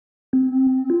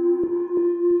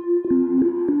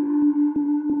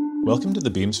Welcome to the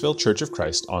Beamsville Church of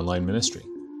Christ online ministry.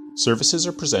 Services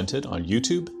are presented on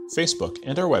YouTube, Facebook,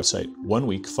 and our website 1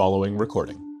 week following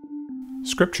recording.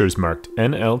 Scriptures marked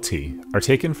NLT are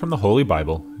taken from the Holy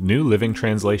Bible, New Living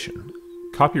Translation.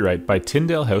 Copyright by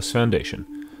Tyndale House Foundation.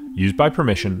 Used by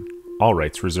permission, all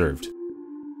rights reserved.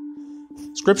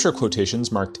 Scripture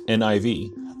quotations marked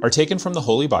NIV are taken from the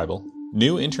Holy Bible,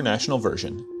 New International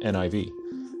Version, NIV.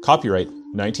 Copyright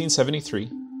 1973,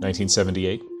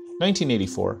 1978,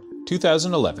 1984,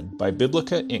 2011 by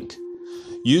Biblica Inc.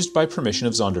 Used by permission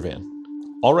of Zondervan.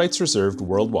 All rights reserved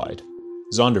worldwide.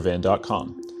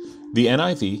 Zondervan.com. The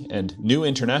NIV and New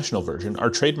International Version are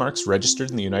trademarks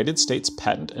registered in the United States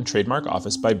Patent and Trademark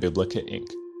Office by Biblica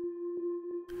Inc.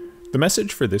 The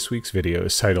message for this week's video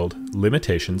is titled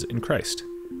Limitations in Christ.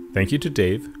 Thank you to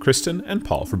Dave, Kristen, and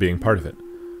Paul for being part of it.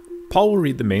 Paul will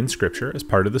read the main scripture as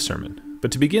part of the sermon,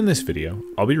 but to begin this video,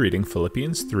 I'll be reading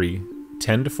Philippians 3,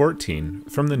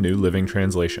 10-14 from the New Living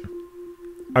Translation.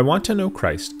 I want to know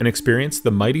Christ and experience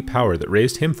the mighty power that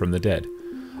raised him from the dead.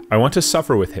 I want to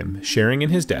suffer with him, sharing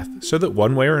in his death, so that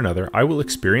one way or another I will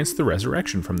experience the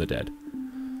resurrection from the dead.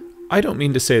 I don't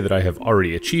mean to say that I have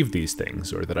already achieved these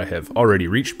things, or that I have already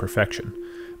reached perfection,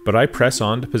 but I press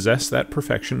on to possess that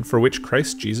perfection for which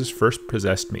Christ Jesus first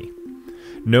possessed me.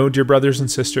 No, dear brothers and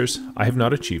sisters, I have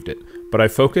not achieved it, but I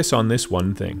focus on this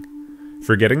one thing.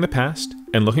 Forgetting the past,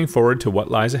 and looking forward to what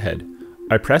lies ahead,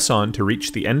 I press on to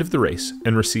reach the end of the race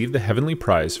and receive the heavenly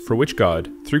prize for which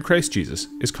God, through Christ Jesus,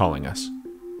 is calling us.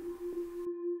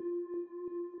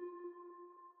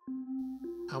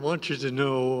 I want you to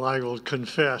know, I will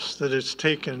confess, that it's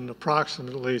taken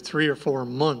approximately 3 or 4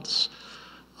 months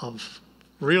of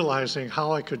realizing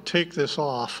how I could take this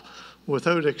off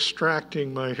without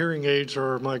extracting my hearing aids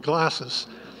or my glasses.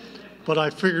 But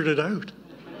I figured it out.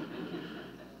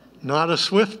 Not a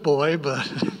swift boy, but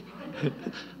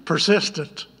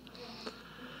persistent.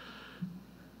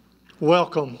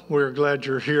 Welcome. We're glad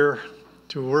you're here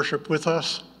to worship with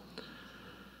us.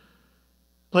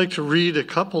 I'd like to read a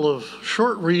couple of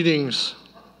short readings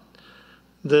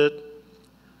that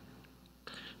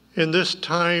in this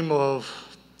time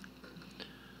of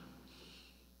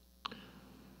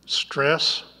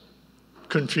stress,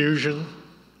 confusion,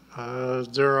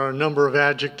 there are a number of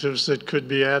adjectives that could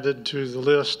be added to the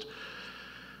list.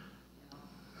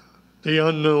 The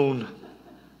unknown.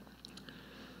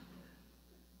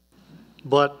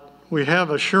 But we have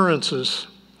assurances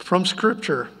from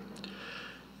Scripture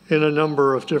in a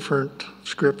number of different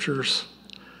scriptures.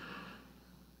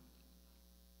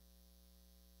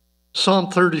 Psalm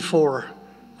 34,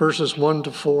 verses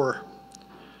 1-4.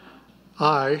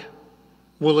 I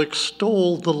will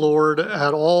extol the Lord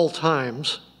at all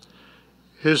times.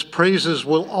 His praises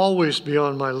will always be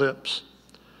on my lips.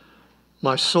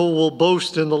 My soul will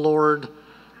boast in the Lord.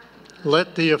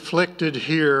 Let the afflicted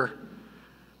hear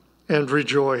and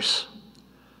rejoice.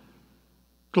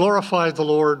 Glorify the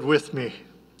Lord with me.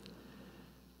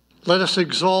 Let us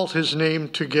exalt his name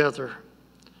together.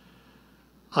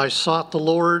 I sought the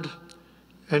Lord,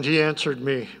 and he answered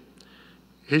me.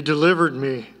 He delivered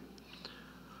me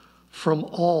from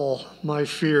all my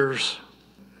fears.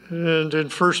 And in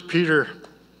 1 Peter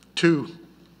 2,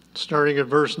 starting at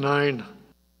verse 9,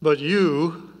 but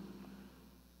you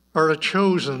are a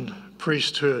chosen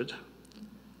priesthood,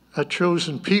 a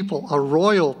chosen people, a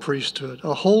royal priesthood,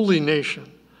 a holy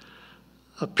nation,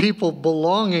 a people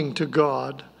belonging to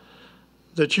God,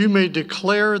 that you may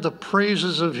declare the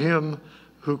praises of him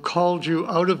who called you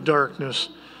out of darkness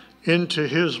into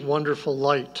his wonderful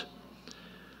light.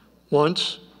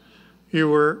 Once you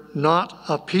were not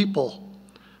a people,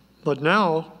 but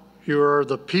now you are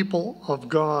the people of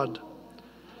God.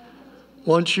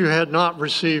 Once you had not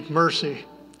received mercy,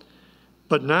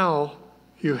 but now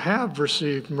you have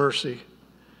received mercy.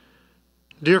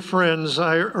 Dear friends,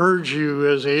 I urge you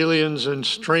as aliens and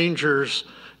strangers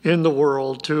in the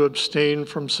world to abstain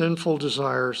from sinful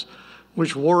desires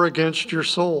which war against your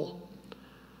soul.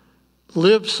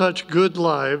 Live such good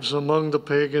lives among the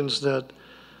pagans that,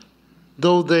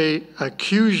 though they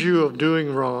accuse you of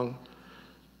doing wrong,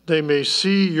 they may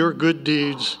see your good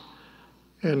deeds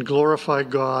and glorify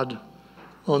God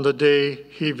on the day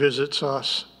he visits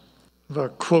us. A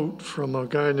quote from a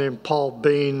guy named Paul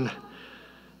Bain.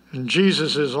 And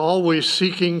Jesus is always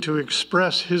seeking to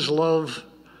express his love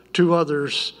to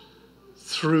others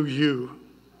through you.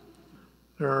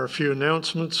 There are a few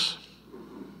announcements.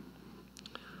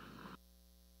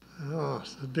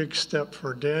 It's a big step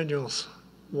for Daniel's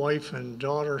wife and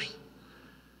daughter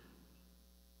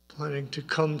planning to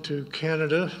come to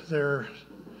Canada. Their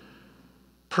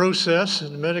process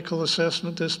and medical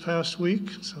assessment this past week,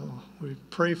 so we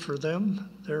pray for them.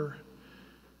 They're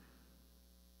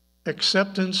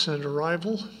acceptance and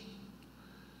arrival.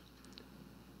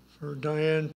 For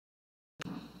Diane,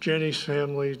 Jenny's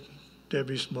family,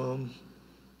 Debbie's mom,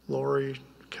 Lori,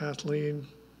 Kathleen,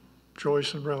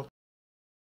 Joyce, and Ralph.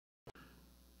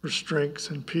 For strength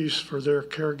and peace for their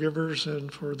caregivers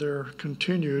and for their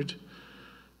continued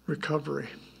recovery.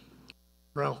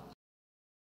 Ralph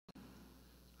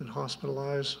been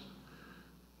hospitalized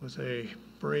with a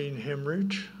brain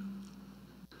hemorrhage,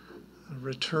 a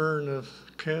return of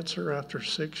cancer after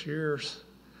 6 years.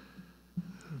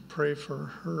 And pray for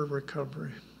her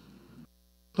recovery.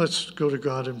 Let's go to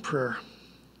God in prayer.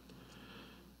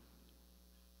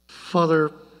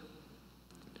 Father,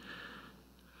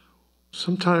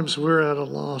 sometimes we're at a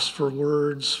loss for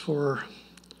words for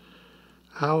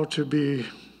how to be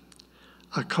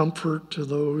a comfort to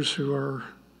those who are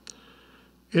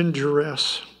in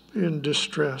duress, in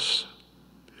distress,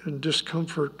 in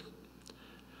discomfort,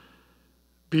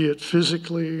 be it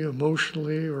physically,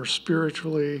 emotionally, or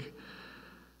spiritually.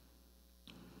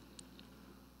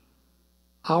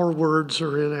 Our words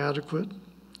are inadequate.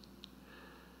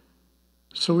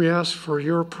 So we ask for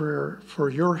your prayer, for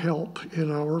your help in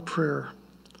our prayer,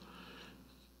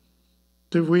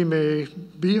 that we may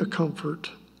be a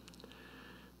comfort,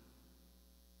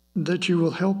 that you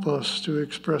will help us to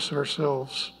express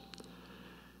ourselves.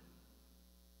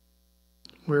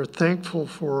 We're thankful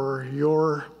for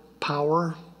your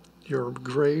power, your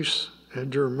grace,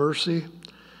 and your mercy.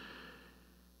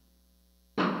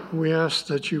 We ask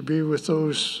that you be with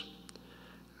those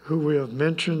who we have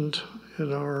mentioned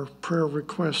in our prayer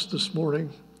request this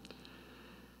morning.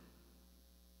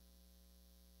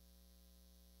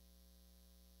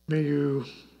 May you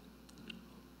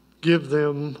give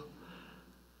them,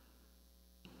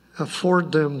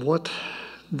 afford them what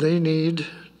they need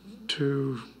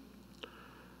to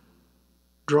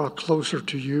draw closer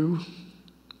to you.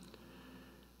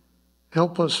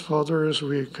 Help us, Father, as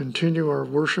we continue our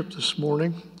worship this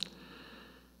morning,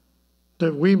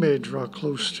 that we may draw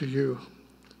close to you,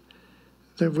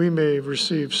 that we may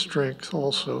receive strength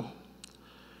also.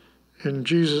 In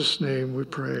Jesus' name we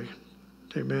pray.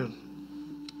 Amen.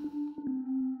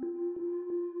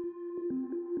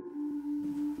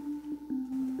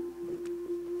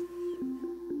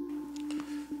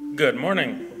 Good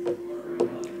morning.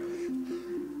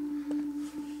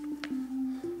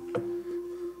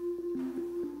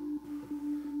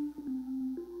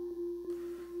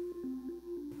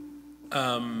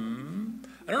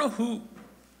 I don't know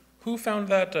who found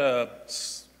that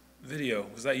video.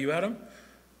 Was that you, Adam?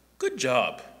 Good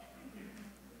job.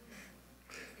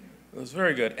 It was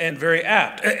very good and very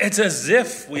apt. It's as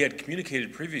if we had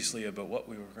communicated previously about what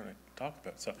we were going to talk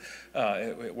about. So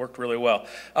it worked really well.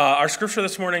 Our scripture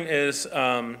this morning is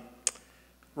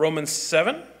Romans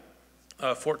 7,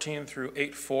 14 through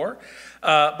 8:4.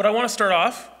 But I want to start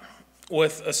off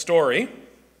with a story.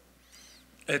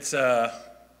 It's a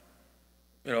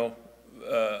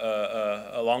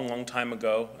long, long time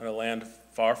ago in a land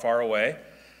far, far away,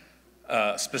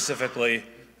 specifically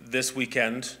this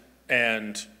weekend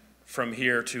and from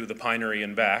here to the Pinery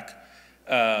and back.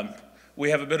 We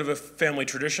have a bit of a family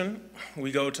tradition.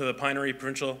 We go to the Pinery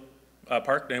Provincial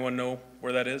Park. Anyone know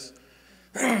where that is?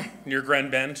 Near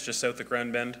Grand Bend, just south of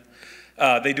Grand Bend.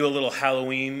 They do a little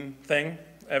Halloween thing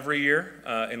every year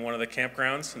in one of the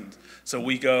campgrounds. And so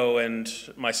we go, and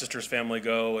my sister's family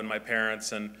go, and my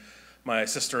parents and my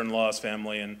sister-in-law's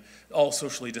family, and all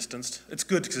socially distanced. It's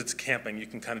good because it's camping. You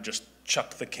can kind of just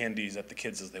chuck the candies at the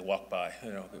kids as they walk by.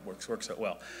 You know, it works out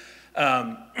well.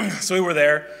 So we were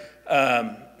there.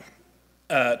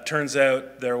 Turns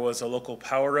out there was a local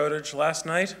power outage last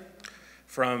night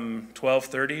from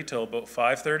 12:30 till about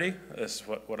 5:30. This is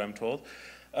what I'm told.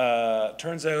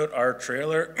 Turns out our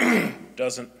trailer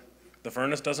the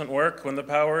furnace doesn't work when the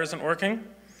power isn't working.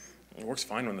 It works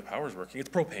fine when the power's working. It's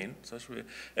propane.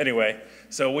 Anyway,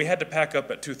 so we had to pack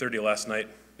up at 2:30 last night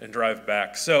and drive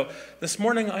back. So this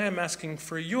morning I am asking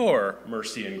for your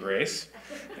mercy and grace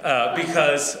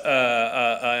because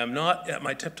I am not at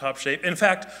my tip-top shape. In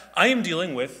fact, I am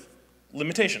dealing with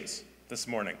limitations this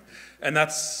morning, and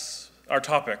that's our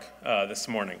topic this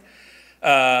morning.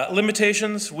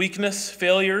 Limitations, weakness,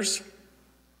 failures.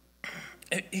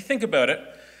 You think about it.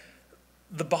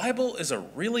 The Bible is a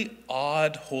really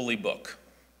odd holy book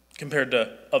compared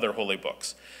to other holy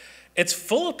books. It's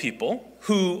full of people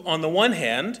who, on the one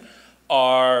hand,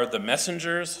 are the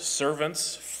messengers,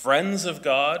 servants, friends of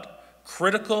God,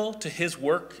 critical to his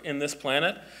work in this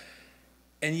planet,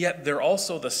 and yet they're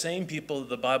also the same people that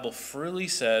the Bible freely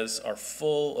says are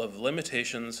full of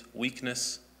limitations,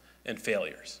 weakness, and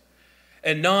failures.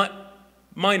 And not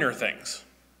minor things.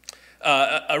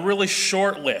 A really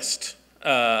short list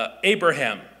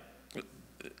Abraham.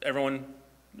 Everyone,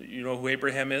 you know who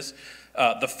Abraham is?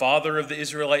 The father of the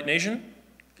Israelite nation.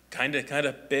 Kind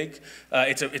of big.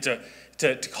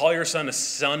 To call your son a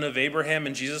son of Abraham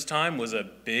in Jesus' time was a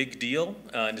big deal.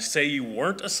 And to say you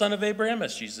weren't a son of Abraham,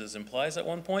 as Jesus implies at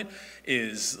one point,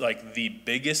 is like the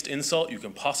biggest insult you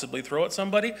can possibly throw at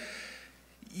somebody.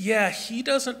 Yeah, he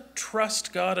doesn't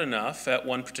trust God enough at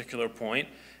one particular point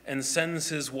and sends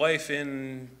his wife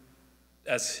in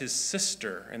as his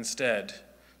sister instead,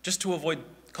 just to avoid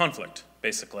conflict,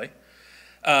 basically.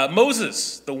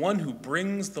 Moses, the one who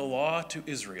brings the law to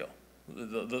Israel.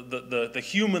 The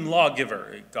human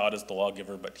lawgiver. God is the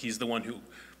lawgiver, but he's the one who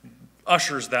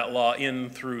ushers that law in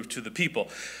through to the people.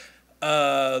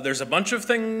 There's a bunch of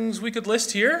things we could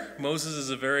list here. Moses is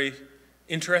a very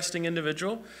interesting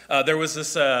individual. There was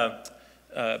this,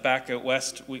 back out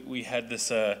west, we had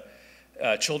this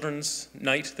children's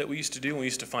night that we used to do. We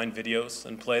used to find videos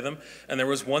and play them. And there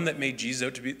was one that made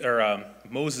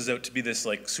Moses out to be this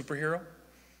like superhero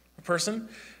person.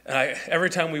 And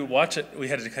every time we would watch it, we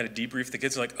had to kind of debrief the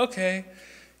kids. Like, okay,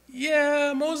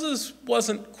 yeah, Moses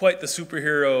wasn't quite the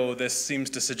superhero this seems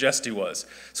to suggest he was.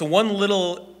 So one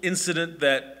little incident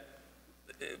that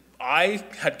I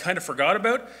had kind of forgot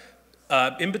about,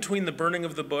 in between the burning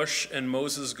of the bush and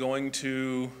Moses going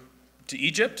to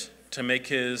Egypt to make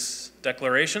his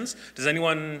declarations. Does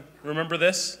anyone remember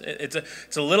this?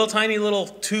 It's a little tiny little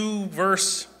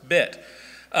 2-verse bit.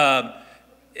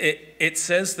 It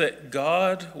says that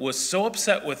God was so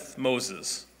upset with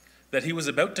Moses that he was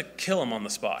about to kill him on the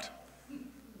spot.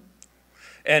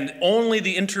 And only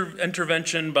the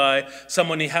intervention by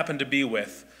someone he happened to be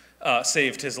with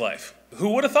saved his life. Who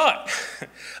would have thought?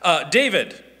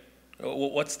 David.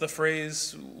 What's the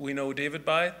phrase we know David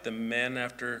by? The man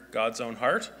after God's own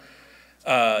heart.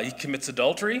 He commits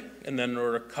adultery, and then in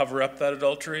order to cover up that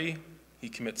adultery, he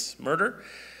commits murder.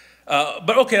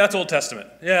 But okay, that's Old Testament.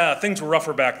 Yeah, things were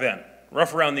rougher back then,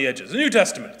 rough around the edges. The New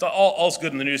Testament, it's all's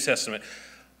good in the New Testament.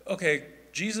 Okay,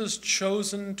 Jesus'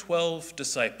 chosen 12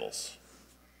 disciples,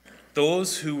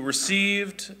 those who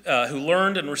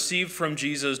learned and received from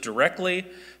Jesus directly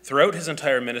throughout his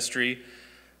entire ministry.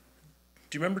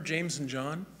 Do you remember James and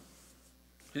John?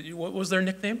 What was their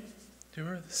nickname? Do you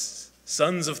remember?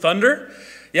 Sons of Thunder?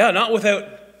 Yeah, not without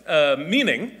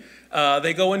meaning.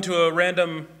 They go into a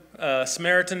random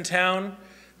Samaritan town.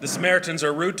 The Samaritans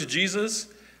are rude to Jesus.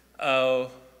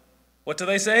 What do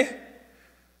they say?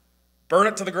 Burn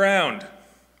it to the ground.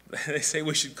 They say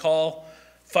we should call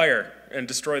fire and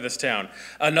destroy this town.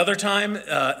 Another time,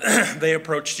 they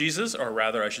approach Jesus, or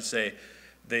rather, I should say,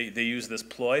 they use this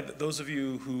ploy. Those of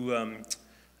you who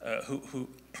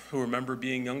remember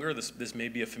being younger, this may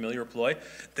be a familiar ploy.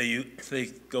 They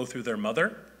go through their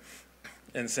mother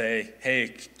and say,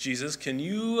 "Hey, Jesus, can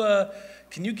you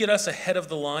get us ahead of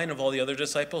the line of all the other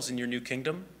disciples in your new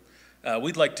kingdom?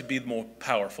 We'd like to be the more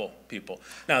powerful people."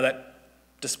 Now that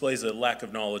displays a lack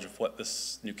of knowledge of what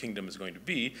this new kingdom is going to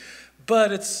be,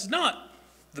 but it's not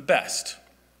the best.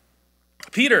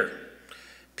 Peter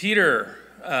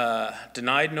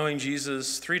denied knowing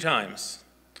Jesus 3 times,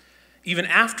 even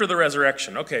after the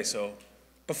resurrection. Okay, so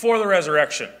before the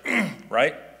resurrection,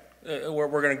 right? We're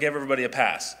going to give everybody a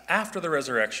pass. After the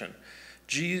resurrection,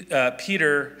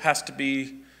 Peter has to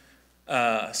be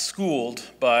schooled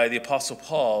by the Apostle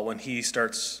Paul when he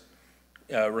starts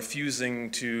refusing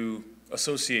to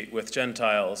associate with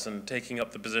Gentiles and taking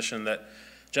up the position that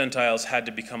Gentiles had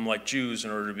to become like Jews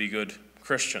in order to be good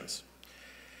Christians.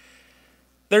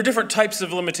 There are different types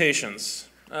of limitations.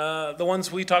 The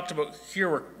ones we talked about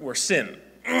here were sin,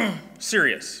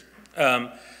 serious.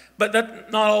 But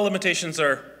not all limitations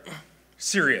are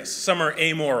serious. Some are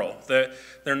amoral. They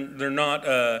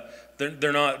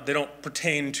don't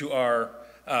pertain to our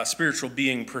spiritual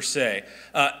being per se.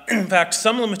 In fact,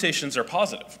 some limitations are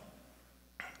positive.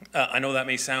 I know that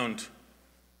may sound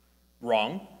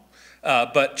wrong,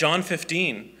 but John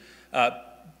 15,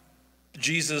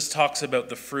 Jesus talks about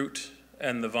the fruit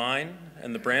and the vine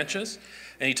and the branches,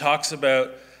 and he talks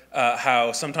about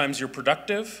how sometimes you're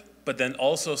productive, but then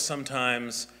also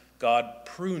sometimes God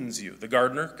prunes you. The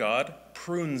gardener, God,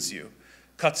 prunes you,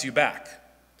 cuts you back.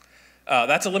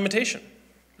 That's a limitation.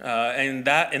 And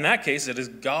in that case, it is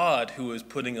God who is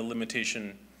putting a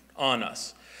limitation on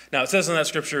us. Now, it says in that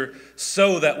scripture,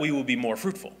 so that we will be more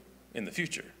fruitful in the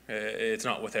future. It's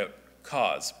not without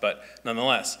cause, but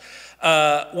nonetheless.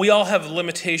 We all have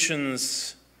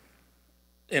limitations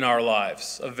in our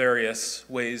lives of various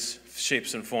ways,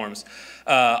 shapes, and forms.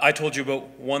 I told you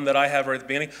about one that I have right at the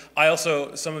beginning. I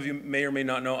also, some of you may or may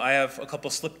not know, I have a couple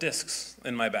slip discs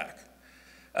in my back.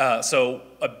 So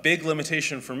a big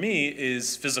limitation for me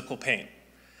is physical pain.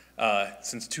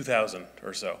 since 2000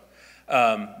 or so.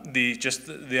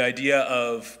 The idea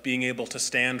of being able to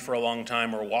stand for a long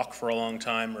time or walk for a long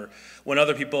time, or when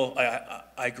other people,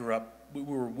 I grew up,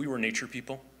 we were nature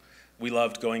people. We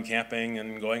loved going camping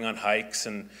and going on hikes,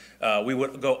 and we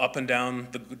would go up and down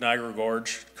the Niagara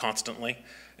Gorge constantly,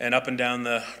 and up and down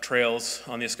the trails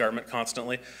on the escarpment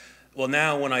constantly. Well,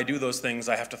 now when I do those things,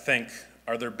 I have to think,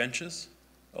 are there benches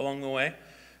along the way?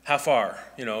 How far?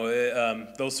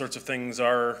 Those sorts of things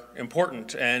are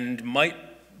important and might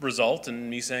result in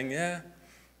me saying, yeah,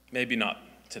 maybe not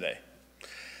today.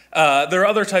 There are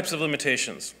other types of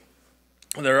limitations.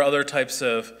 There are other types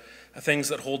of things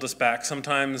that hold us back.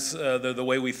 Sometimes they're the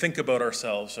way we think about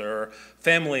ourselves, or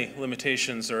family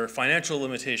limitations, or financial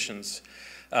limitations.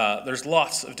 There's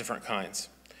lots of different kinds.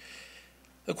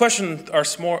 The question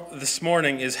this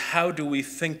morning is, how do we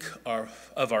think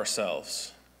of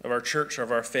ourselves, of our church,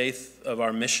 of our faith, of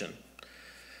our mission?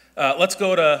 Let's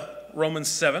go to Romans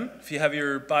 7, if you have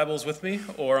your Bibles with me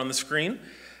or on the screen.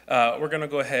 We're going to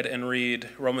go ahead and read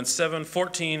Romans 7,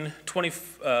 14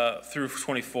 through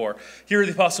 24. Here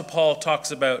the Apostle Paul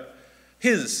talks about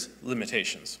his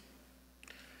limitations.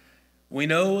 We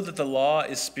know that the law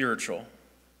is spiritual,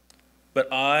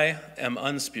 but I am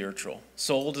unspiritual,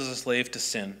 sold as a slave to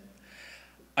sin.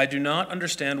 I do not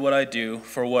understand what I do,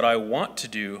 for what I want to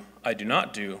do, I do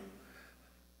not do,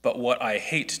 but what I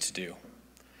hate to do.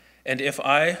 And if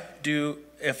I do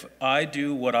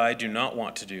what I do not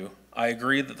want to do, I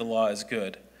agree that the law is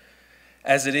good.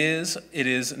 As it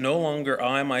is no longer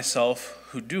I myself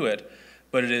who do it,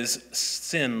 but it is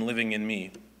sin living in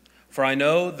me. For I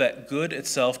know that good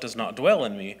itself does not dwell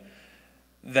in me,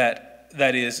 that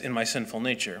is, in my sinful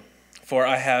nature. For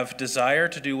I have desire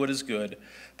to do what is good,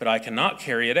 but I cannot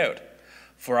carry it out.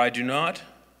 For I do not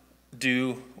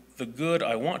do the good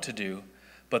I want to do,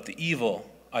 but the evil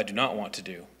I do not want to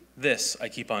do. This I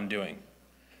keep on doing.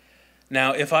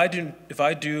 Now, if I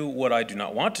do what I do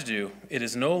not want to do, it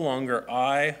is no longer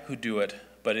I who do it,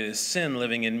 but it is sin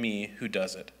living in me who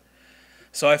does it.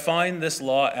 So I find this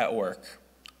law at work.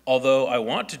 Although I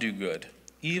want to do good,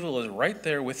 evil is right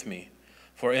there with me.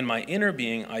 For in my inner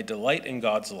being I delight in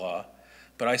God's law,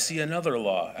 but I see another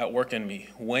law at work in me,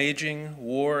 waging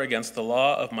war against the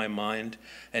law of my mind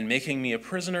and making me a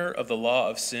prisoner of the law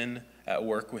of sin at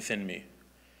work within me.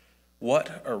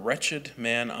 What a wretched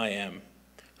man I am!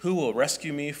 Who will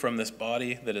rescue me from this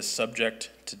body that is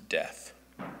subject to death?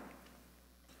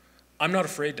 I'm not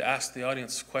afraid to ask the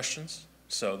audience questions,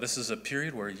 so this is a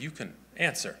period where you can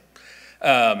answer.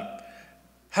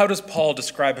 How does Paul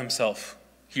describe himself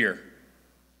here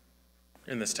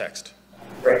in this text?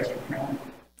 Wretched man.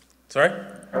 Sorry?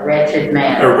 A wretched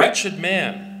man. A wretched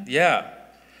man, yeah.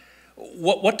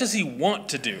 What does he want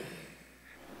to do?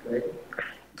 Good.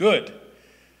 Good.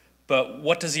 But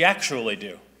what does he actually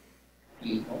do?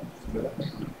 Evil.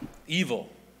 Evil.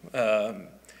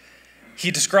 He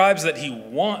describes that he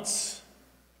wants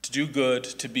to do good,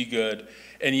 to be good,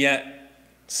 and yet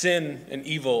sin and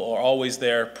evil are always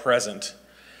there present.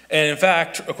 And in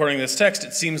fact, according to this text,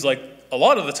 it seems like a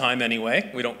lot of the time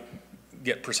anyway, we don't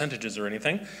get percentages or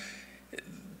anything,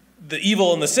 the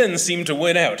evil and the sin seem to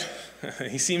win out.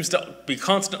 He seems to be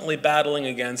constantly battling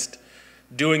against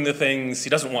doing the things he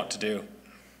doesn't want to do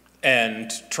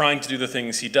and trying to do the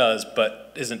things he does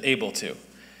but isn't able to.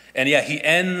 And yet he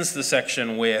ends the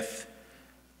section with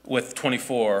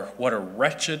 24, what a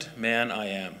wretched man I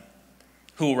am.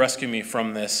 Who will rescue me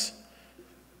from this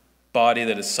body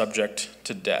that is subject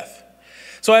to death?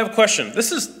 So I have a question.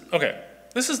 This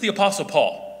is the Apostle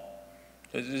Paul.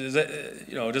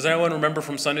 Does anyone remember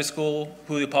from Sunday school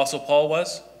who the Apostle Paul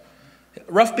was?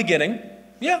 Rough beginning,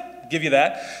 yeah, give you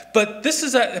that. But this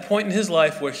is at a point in his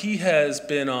life where he has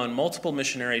been on multiple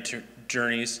missionary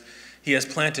journeys. He has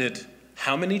planted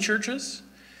how many churches?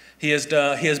 He has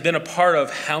been a part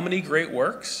of how many great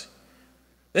works?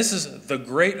 This is the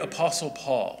great Apostle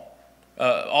Paul,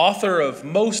 author of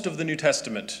most of the New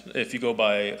Testament, if you go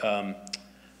by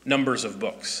numbers of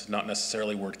books, not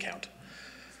necessarily word count.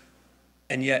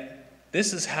 And yet,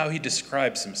 this is how he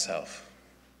describes himself.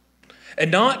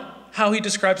 And not how he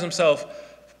describes himself,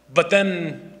 but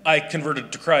then I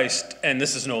converted to Christ, and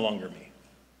this is no longer me.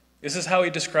 This is how he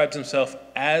describes himself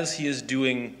as he is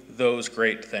doing those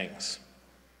great things.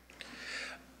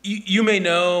 You may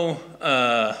know,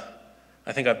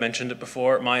 I think I've mentioned it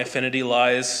before, my affinity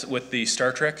lies with the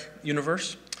Star Trek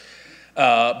universe.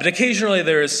 But occasionally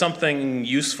there is something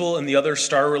useful in the other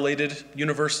star-related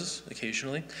universes,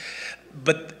 occasionally.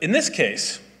 But in this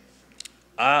case,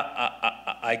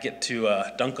 I get to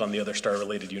dunk on the other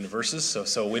star-related universes,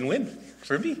 so win-win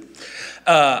for me.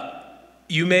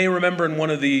 You may remember in one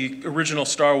of the original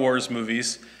Star Wars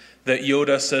movies, that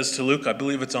Yoda says to Luke. I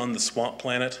believe it's on the swamp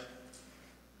planet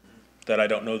that I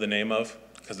don't know the name of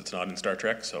because it's not in Star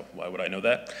Trek, so why would I know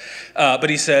that? But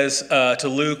he says to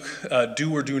Luke,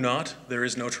 do or do not, there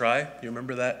is no try. You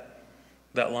remember that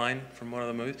line from one of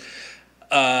the movies?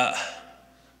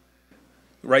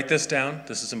 Write this down.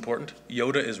 This is important.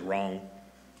 Yoda is wrong.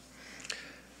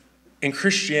 In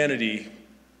Christianity,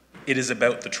 it is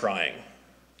about the trying.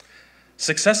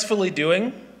 Successfully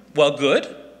doing, while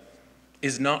good,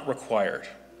 is not required.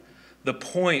 The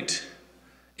point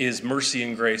is mercy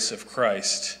and grace of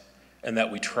Christ, and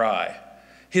that we try.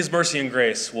 His mercy and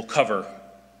grace will cover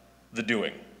the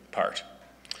doing part.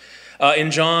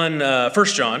 In 1 John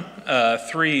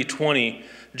 3:20,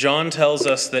 John tells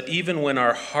us that even when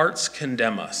our hearts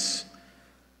condemn us,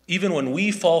 even when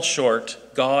we fall short,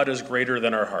 God is greater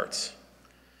than our hearts.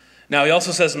 Now, he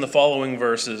also says in the following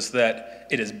verses that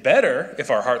it is better if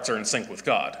our hearts are in sync with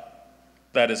God.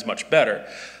 That is much better.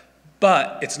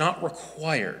 But it's not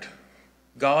required.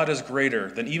 God is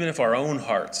greater than even if our own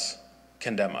hearts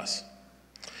condemn us.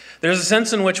 There's a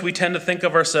sense in which we tend to think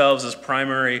of ourselves as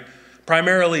primarily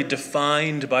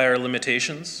defined by our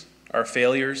limitations, our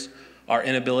failures, our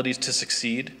inabilities to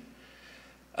succeed.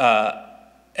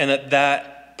 And that's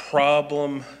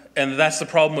the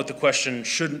problem with the question,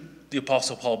 shouldn't the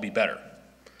Apostle Paul be better?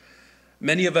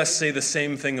 Many of us say the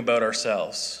same thing about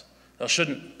ourselves. Well,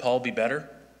 shouldn't Paul be better?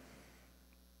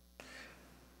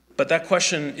 But that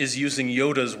question is using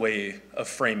Yoda's way of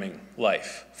framing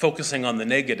life, focusing on the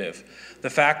negative, the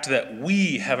fact that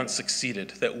we haven't succeeded,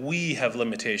 that we have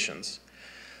limitations.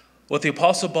 What the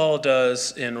Apostle Paul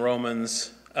does in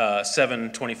Romans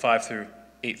 7:25 through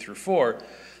 8 through 4,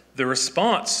 the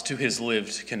response to his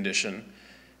lived condition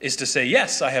is to say,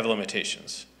 yes, I have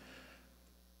limitations.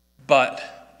 But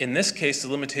in this case,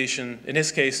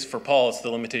 for Paul, it's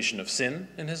the limitation of sin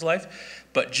in his life.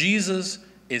 But Jesus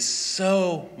is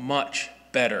so much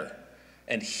better,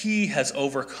 and he has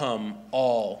overcome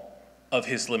all of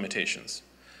his limitations.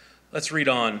 Let's read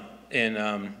on in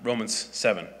Romans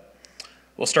 7.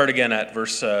 We'll start again at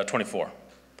verse 24.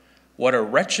 What a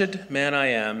wretched man I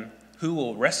am, who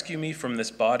will rescue me from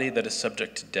this body that is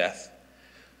subject to death?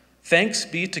 Thanks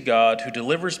be to God who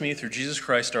delivers me through Jesus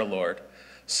Christ our Lord.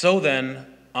 So then,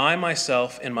 I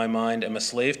myself in my mind am a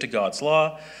slave to God's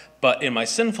law, but in my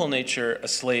sinful nature a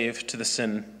slave to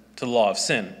the law of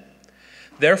sin.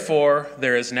 Therefore,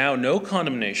 there is now no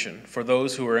condemnation for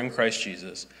those who are in Christ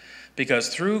Jesus, because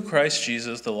through Christ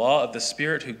Jesus, the law of the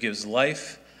Spirit who gives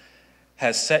life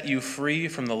has set you free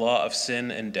from the law of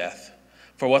sin and death.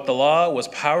 For what the law was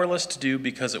powerless to do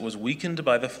because it was weakened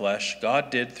by the flesh, God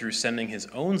did through sending his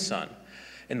own Son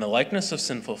in the likeness of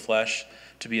sinful flesh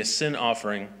to be a sin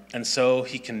offering, and so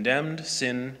he condemned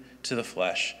sin to the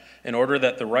flesh, in order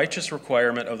that the righteous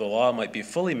requirement of the law might be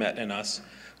fully met in us,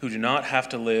 who do not have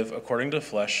to live according to the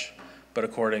flesh, but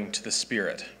according to the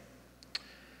Spirit.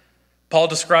 Paul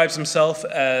describes himself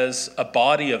as a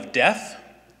body of death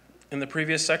in the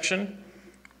previous section.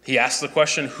 He asks the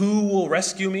question, who will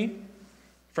rescue me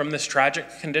from this tragic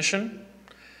condition?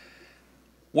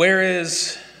 Where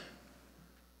does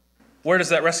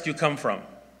that rescue come from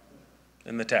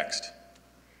in the text?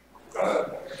 From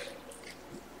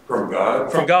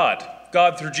God? From God.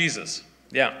 God through Jesus.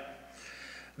 Yeah.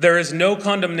 There is no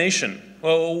condemnation.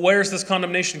 Well, where's this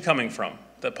condemnation coming from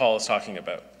that Paul is talking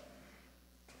about?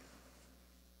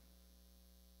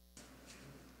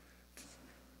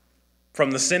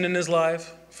 From the sin in his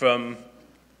life, from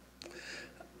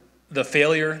the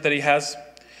failure that he has.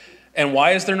 And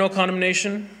why is there no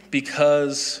condemnation?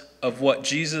 Because of what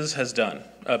Jesus has done.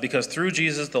 Because through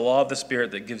Jesus, the law of the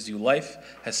Spirit that gives you life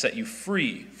has set you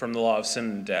free from the law of sin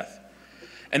and death.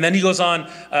 And then he goes on,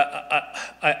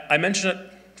 I mention it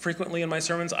frequently in my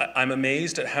sermons. I'm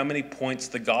amazed at how many points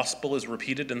the gospel is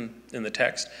repeated in the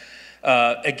text.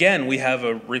 Again, we have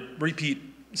a repeat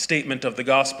statement of the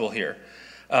gospel here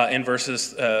in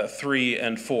verses 3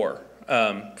 and 4.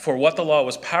 For what the law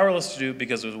was powerless to do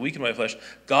because it was weakened by flesh,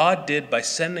 God did by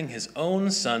sending his own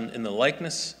Son in the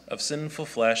likeness of sinful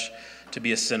flesh to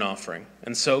be a sin offering,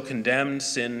 and so condemned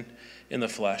sin in the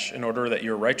flesh in order that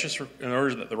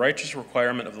the righteous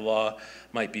requirement of the law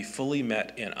might be fully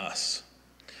met in us.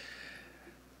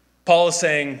 Paul is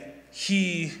saying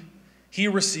he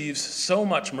receives so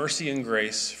much mercy and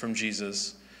grace from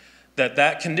Jesus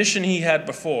that condition he had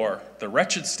before, the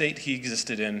wretched state he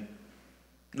existed in,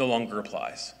 no longer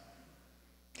applies.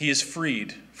 He is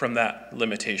freed from that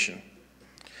limitation.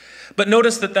 But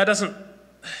notice that doesn't,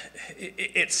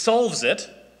 it solves it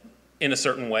in a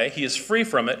certain way. He is free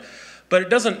from it, but it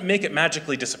doesn't make it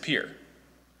magically disappear.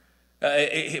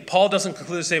 Paul doesn't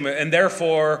conclude the statement, and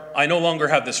therefore I no longer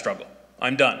have this struggle.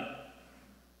 I'm done.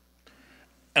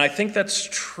 And I think that's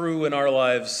true in our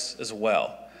lives as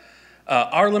well.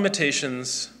 Our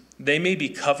limitations, they may be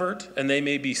covered, and they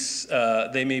may be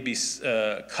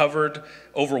covered,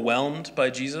 overwhelmed by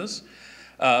Jesus,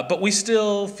 but we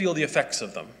still feel the effects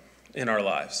of them in our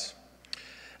lives.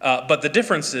 But the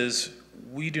difference is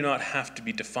we do not have to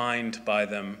be defined by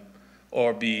them,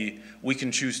 or we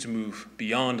can choose to move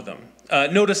beyond them.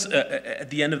 Notice at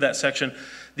the end of that section,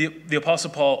 the Apostle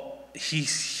Paul, he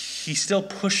still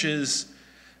pushes.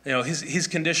 His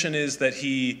condition is that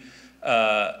he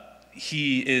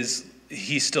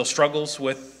still struggles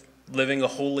with living a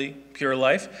holy, pure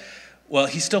life. Well,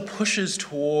 he still pushes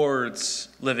towards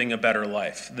living a better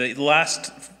life. The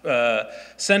last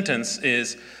sentence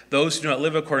is, "Those who do not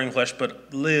live according to the flesh,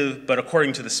 but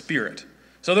according to the Spirit."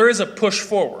 So there is a push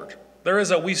forward.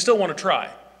 We still want to try.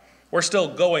 We're still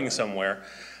going somewhere,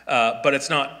 but it's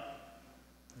not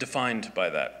defined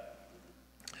by that.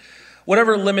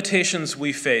 Whatever limitations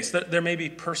we face, there may be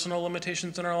personal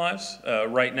limitations in our lives.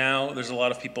 Right now, there's a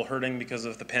lot of people hurting because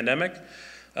of the pandemic,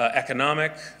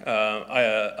 economic,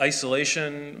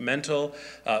 isolation, mental,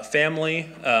 family.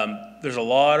 There's a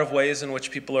lot of ways in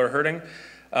which people are hurting.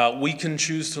 We can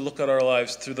choose to look at our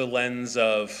lives through the lens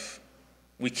of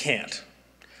we can't.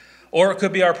 Or it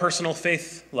could be our personal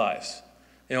faith lives.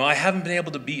 I haven't been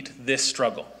able to beat this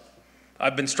struggle.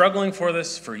 I've been struggling for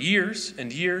this for years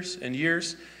and years and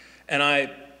years. And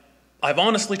I've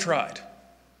honestly tried,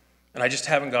 and I just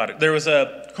haven't got it. There was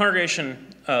a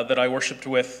congregation that I worshiped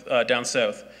with down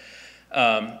south,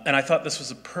 and I thought this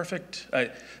was a perfect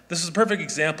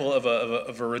example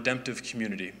of a redemptive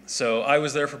community. So I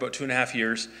was there for about 2.5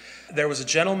 years. There was a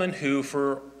gentleman who,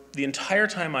 for the entire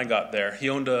time I got there, he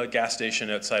owned a gas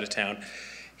station outside of town.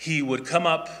 He would come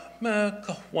up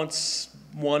once,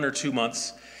 1 or 2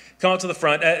 months, come up to the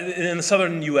front. In the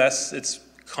southern U.S., it's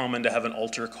common to have an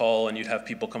altar call, and you'd have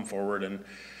people come forward and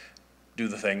do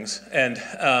the things. And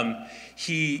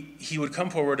he would come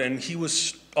forward, and he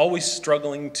was always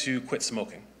struggling to quit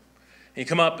smoking. He'd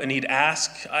come up and he'd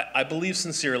ask, I believe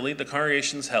sincerely, the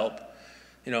congregation's help.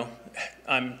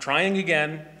 I'm trying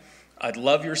again. I'd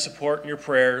love your support and your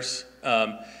prayers.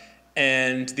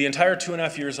 And the entire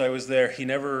 2.5 years I was there, he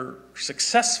never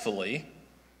successfully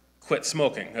quit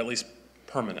smoking, at least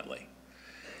permanently.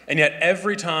 And yet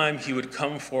every time he would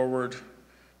come forward,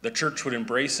 the church would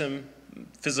embrace him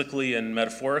physically and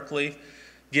metaphorically,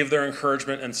 give their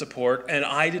encouragement and support, and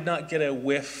I did not get a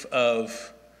whiff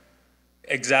of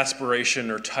exasperation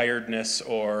or tiredness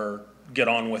or get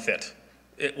on with it.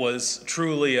 It was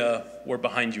truly we're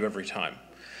behind you every time.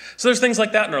 So there's things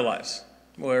like that in our lives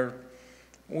where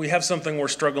we have something we're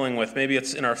struggling with. Maybe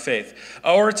it's in our faith,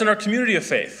 or it's in our community of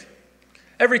faith.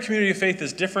 Every community of faith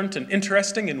is different and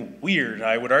interesting and weird,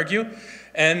 I would argue.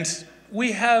 And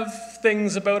we have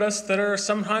things about us that are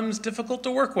sometimes difficult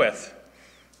to work with,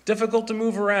 difficult to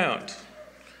move around.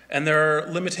 And there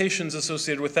are limitations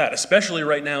associated with that, especially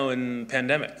right now in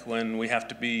pandemic, when we have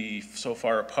to be so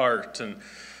far apart and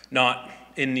not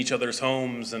in each other's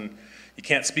homes, and you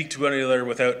can't speak to one another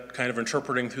without kind of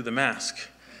interpreting through the mask.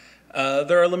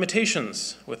 There are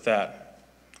limitations with that.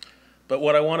 But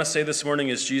what I want to say this morning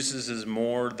is Jesus is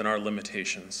more than our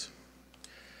limitations.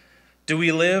 Do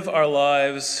we live our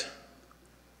lives,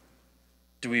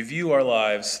 do we view our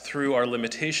lives through our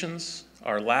limitations,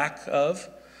 our lack of,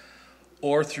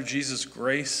 or through Jesus'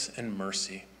 grace and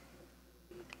mercy?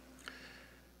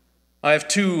 I have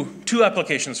two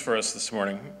applications for us this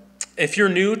morning. If you're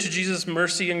new to Jesus'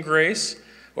 mercy and grace,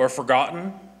 or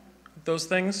forgotten those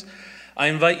things, I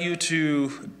invite you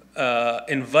to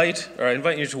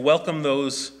welcome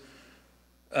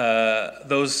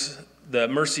the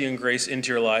mercy and grace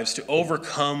into your lives to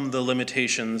overcome the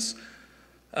limitations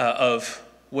of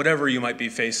whatever you might be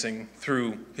facing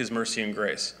through his mercy and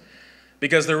grace.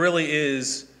 Because there really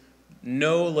is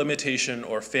no limitation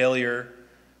or failure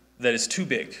that is too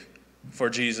big for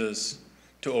Jesus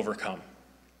to overcome.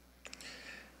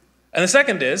 And the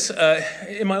second is,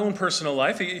 in my own personal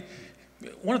life,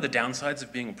 one of the downsides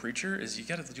of being a preacher is you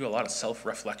get to do a lot of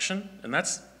self-reflection, and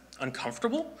that's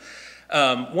uncomfortable.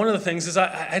 One of the things is I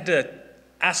had to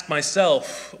ask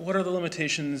myself, what are the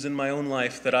limitations in my own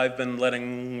life that I've been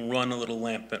letting run a little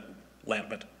rampant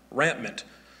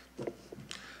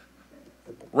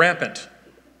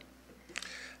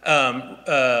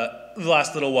the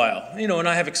last little while, and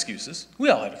I have excuses. We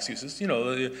all have excuses.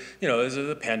 There's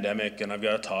a pandemic, and I've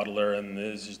got a toddler, and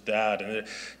there's just that, and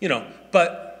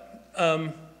But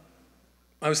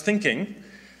I was thinking,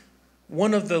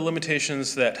 one of the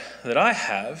limitations that I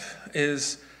have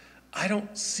is I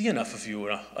don't see enough of you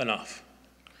enough.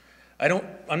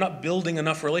 I'm not building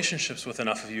enough relationships with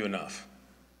enough of you enough.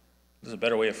 There's a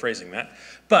better way of phrasing that.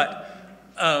 But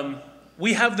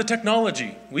we have the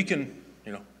technology. We can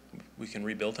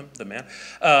rebuild him, the man.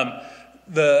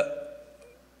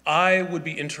 I would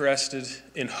be interested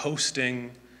in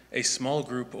hosting a small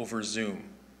group over Zoom,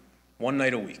 one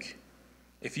night a week.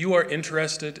 If you are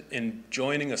interested in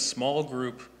joining a small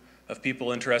group of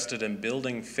people interested in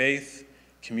building faith,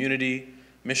 community,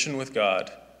 mission with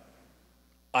God,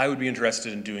 I would be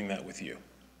interested in doing that with you.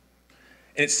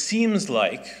 And it seems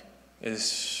like,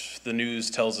 as the news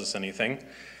tells us anything,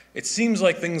 it seems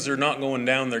like things are not going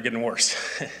down, they're getting worse.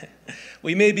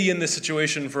 We may be in this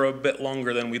situation for a bit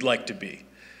longer than we'd like to be.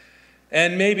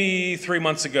 And maybe 3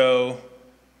 months ago,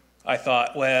 I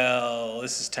thought, well,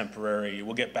 this is temporary.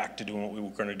 We'll get back to doing what we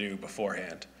were going to do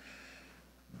beforehand.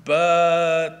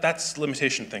 But that's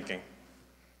limitation thinking.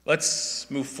 Let's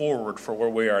move forward for where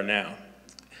we are now.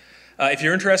 If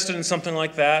you're interested in something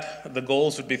like that, the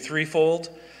goals would be threefold.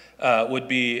 Would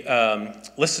be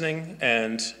listening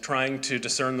and trying to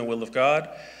discern the will of God,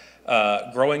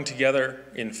 growing together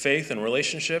in faith and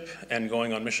relationship, and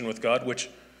going on mission with God, which,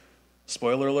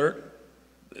 spoiler alert,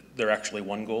 they're actually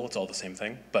one goal. It's all the same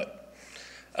thing. But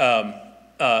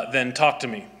then talk to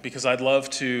me, because I'd love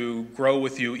to grow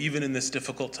with you even in this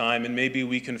difficult time, and maybe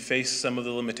we can face some of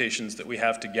the limitations that we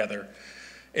have together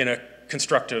in a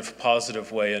constructive,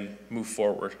 positive way and move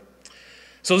forward.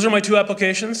 So those are my two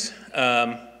applications.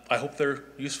 I hope they're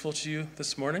useful to you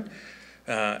this morning.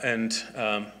 That's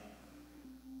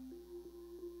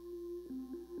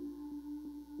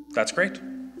great.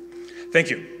 Thank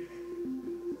you.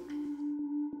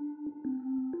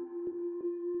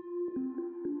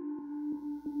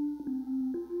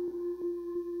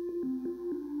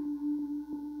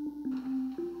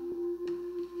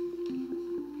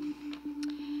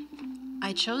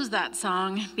 I chose that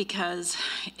song because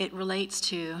it relates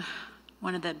to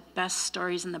one of the best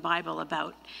stories in the Bible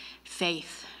about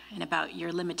faith and about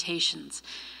your limitations,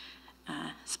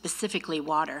 specifically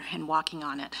water and walking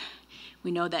on it.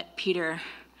 We know that Peter,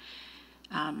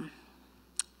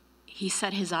 he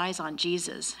set his eyes on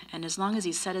Jesus, and as long as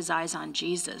he set his eyes on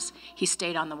Jesus, he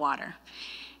stayed on the water.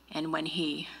 And when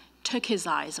he took his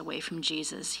eyes away from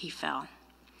Jesus, he fell.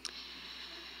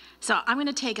 So I'm going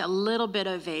to take a little bit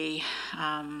of a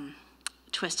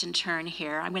twist and turn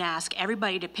here. I'm going to ask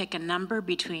everybody to pick a number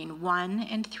between 1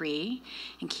 and 3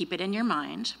 and keep it in your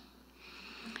mind.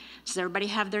 Does everybody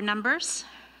have their numbers?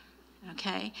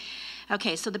 Okay.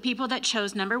 Okay, so the people that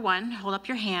chose number 1, hold up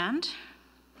your hand.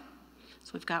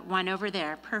 So we've got 1 over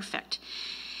there. Perfect.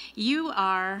 You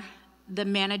are the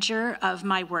manager of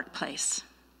my workplace.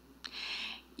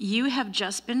 You have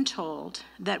just been told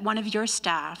that one of your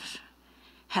staff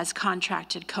has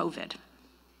contracted COVID.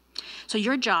 So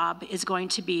your job is going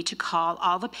to be to call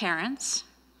all the parents,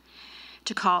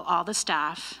 to call all the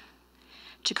staff,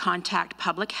 to contact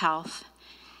public health,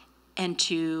 and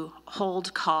to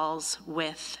hold calls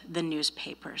with the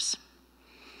newspapers.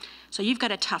 So you've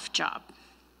got a tough job.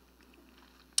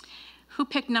 Who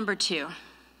picked number 2?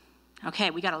 Okay,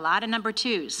 we got a lot of number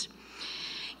 2s.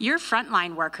 You're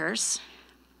frontline workers,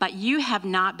 but you have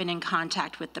not been in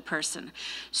contact with the person.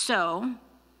 So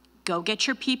go get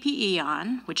your PPE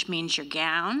on, which means your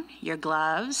gown, your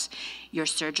gloves, your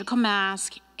surgical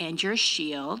mask, and your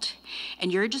shield.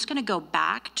 And you're just going to go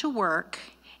back to work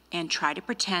and try to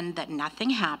pretend that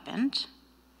nothing happened.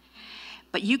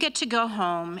 But you get to go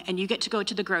home, and you get to go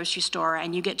to the grocery store,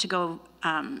 and you get to go,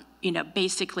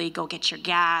 basically go get your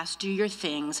gas, do your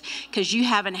things, because you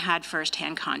haven't had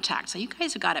firsthand contact. So you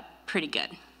guys have got it pretty good.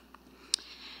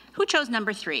 Who chose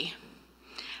number 3?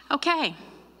 Okay,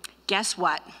 guess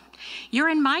what? You're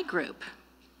in my group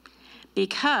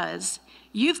because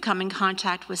you've come in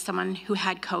contact with someone who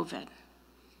had COVID.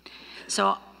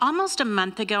 So almost a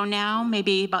month ago now,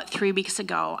 maybe about 3 weeks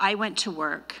ago, I went to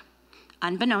work.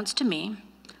 Unbeknownst to me,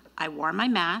 I wore my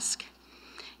mask.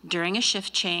 During a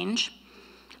shift change,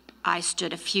 I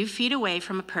stood a few feet away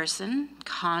from a person,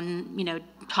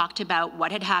 talked about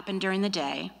what had happened during the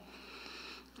day.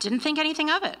 Didn't think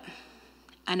anything of it.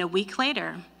 And a week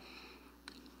later,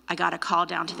 I got a call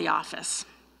down to the office.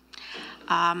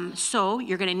 So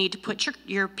you're going to need to put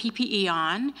your PPE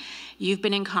on. You've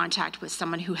been in contact with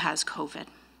someone who has COVID.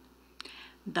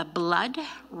 The blood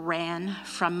ran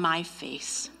from my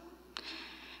face.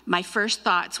 My first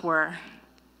thoughts were,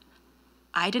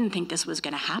 I didn't think this was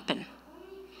going to happen.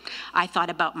 I thought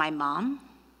about my mom,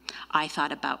 I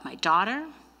thought about my daughter,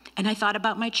 and I thought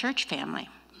about my church family.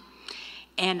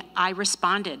 And I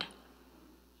responded,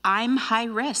 I'm high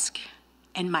risk.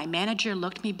 And my manager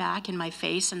looked me back in my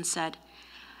face and said,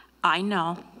 I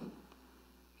know.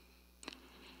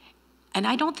 And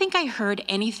I don't think I heard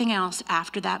anything else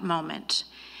after that moment.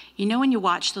 You know when you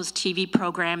watch those TV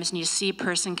programs and you see a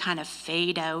person kind of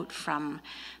fade out from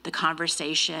the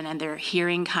conversation and their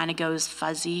hearing kind of goes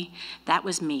fuzzy? That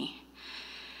was me.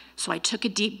 So I took a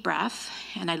deep breath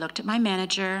and I looked at my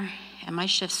manager and my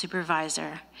shift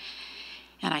supervisor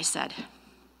and I said,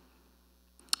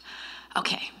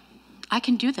 okay, I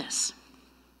can do this.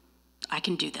 I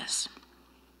can do this.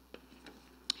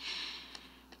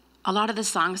 A lot of the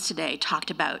songs today talked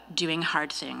about doing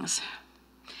hard things.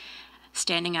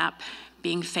 Standing up,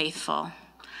 being faithful,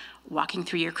 walking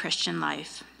through your Christian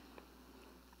life.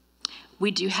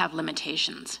 We do have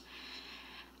limitations.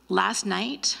 Last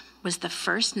night was the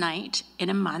first night in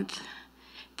a month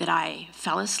that I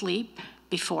fell asleep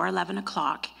before 11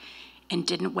 o'clock and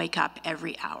didn't wake up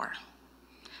every hour.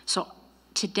 So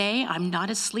today I'm not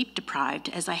as sleep deprived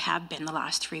as I have been the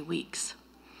last 3 weeks.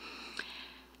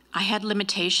 I had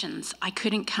limitations. I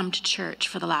couldn't come to church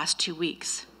for the last 2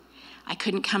 weeks. I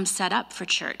couldn't come set up for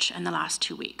church in the last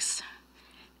 2 weeks.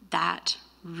 That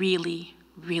really,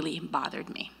 really bothered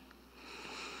me.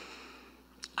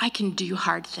 I can do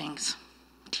hard things.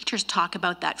 Teachers talk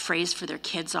about that phrase for their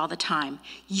kids all the time.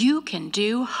 You can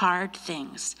do hard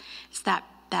things. It's that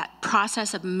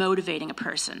process of motivating a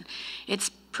person. It's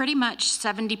pretty much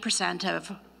 70%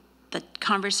 of the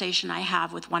conversation I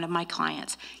have with one of my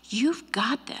clients. You've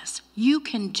got this. You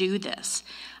can do this.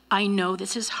 I know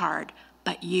this is hard,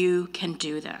 but you can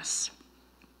do this.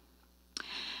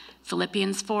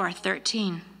 Philippians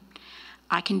 4:13.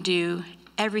 I can do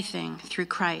everything through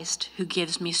Christ who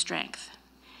gives me strength.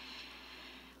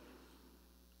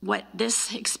 What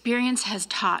this experience has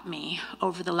taught me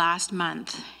over the last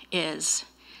month is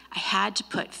I had to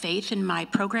put faith in my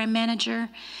program manager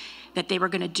that they were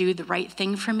going to do the right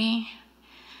thing for me.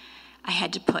 I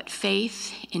had to put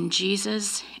faith in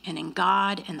Jesus and in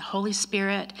God and the Holy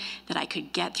Spirit that I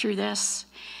could get through this.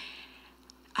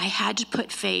 I had to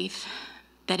put faith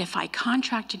that if I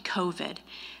contracted COVID,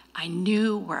 I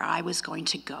knew where I was going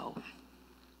to go.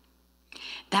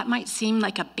 That might seem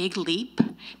like a big leap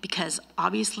because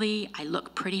obviously I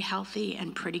look pretty healthy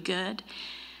and pretty good,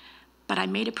 but I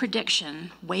made a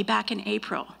prediction way back in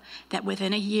April that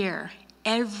within a year,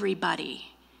 everybody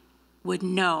would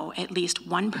know at least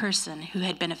one person who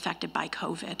had been affected by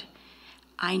COVID.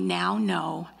 I now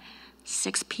know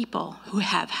 6 people who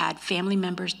have had family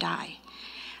members die.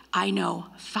 I know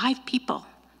 5 people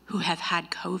who have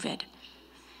had COVID.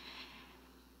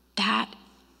 That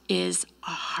is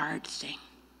a hard thing.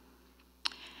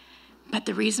 But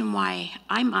the reason why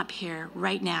I'm up here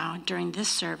right now during this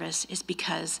service is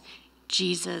because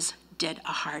Jesus did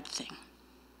a hard thing.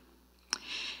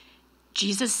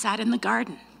 Jesus sat in the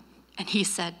garden and he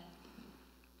said,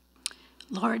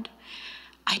 Lord,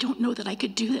 I don't know that I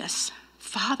could do this.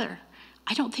 Father,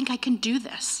 I don't think I can do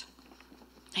this.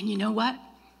 And you know what?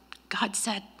 God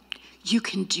said, you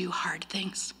can do hard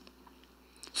things.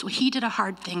 So he did a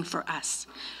hard thing for us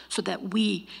so that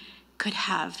we could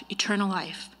have eternal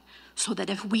life, so that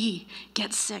if we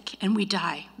get sick and we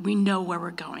die, we know where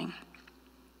we're going.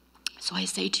 So I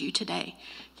say to you today,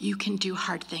 you can do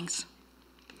hard things.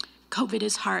 COVID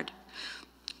is hard.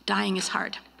 Dying is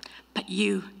hard. But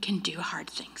you can do hard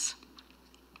things.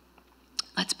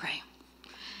 Let's pray.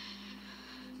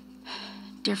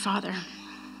 Dear Father,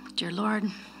 dear Lord,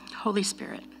 Holy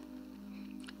Spirit,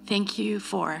 thank you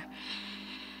for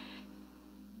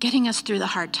getting us through the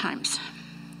hard times,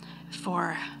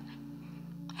 for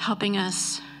helping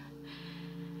us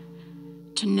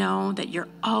to know that you're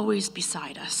always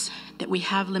beside us, that we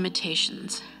have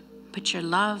limitations, but your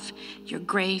love, your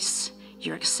grace,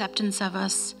 your acceptance of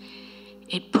us,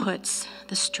 it puts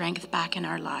the strength back in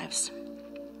our lives.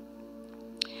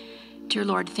 Dear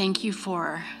Lord, thank you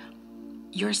for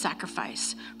your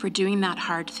sacrifice, for doing that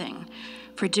hard thing,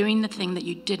 for doing the thing that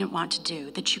you didn't want to do,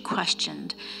 that you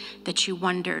questioned, that you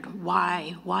wondered,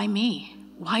 why me?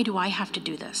 Why do I have to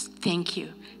do this? Thank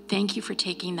you. Thank you for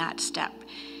taking that step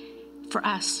for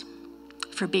us,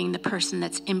 for being the person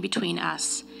that's in between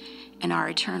us and our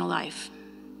eternal life.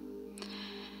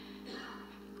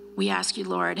 We ask you,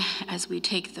 Lord, as we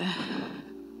take the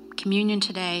communion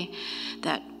today,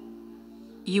 that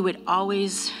you would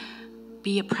always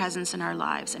be a presence in our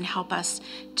lives and help us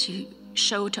to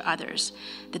show to others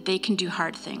that they can do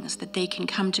hard things, that they can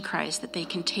come to Christ, that they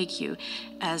can take you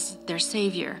as their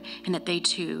Savior, and that they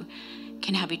too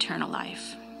can have eternal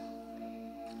life.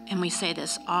 And we say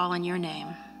this all in your name,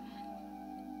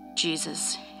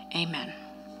 Jesus, amen.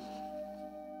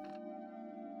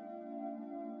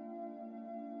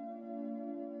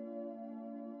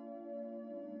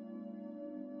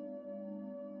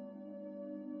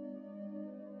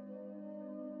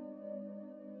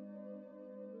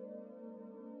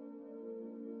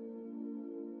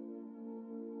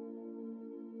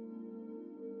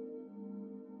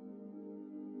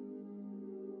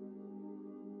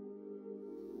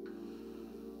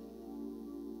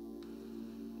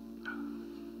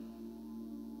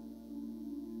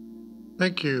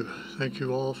 Thank you. Thank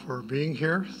you all for being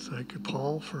here. Thank you,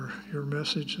 Paul, for your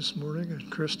message this morning,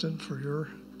 and Kristen for your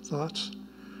thoughts.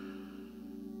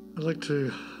 I'd like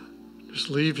to just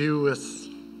leave you with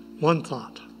one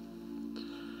thought.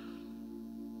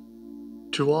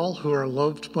 To all who are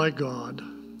loved by God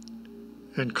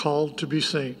and called to be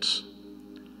saints,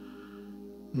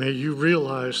 may you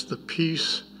realize the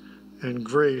peace and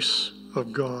grace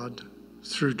of God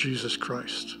through Jesus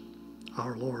Christ,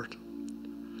 our Lord.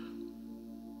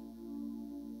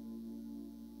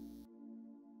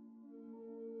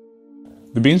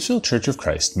 The Beamsville Church of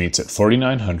Christ meets at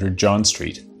 4900 John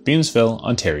Street, Beamsville,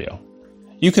 Ontario.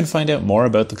 You can find out more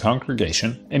about the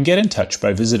congregation and get in touch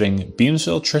by visiting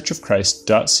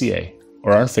beamsvillechurchofchrist.ca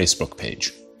or our Facebook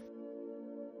page.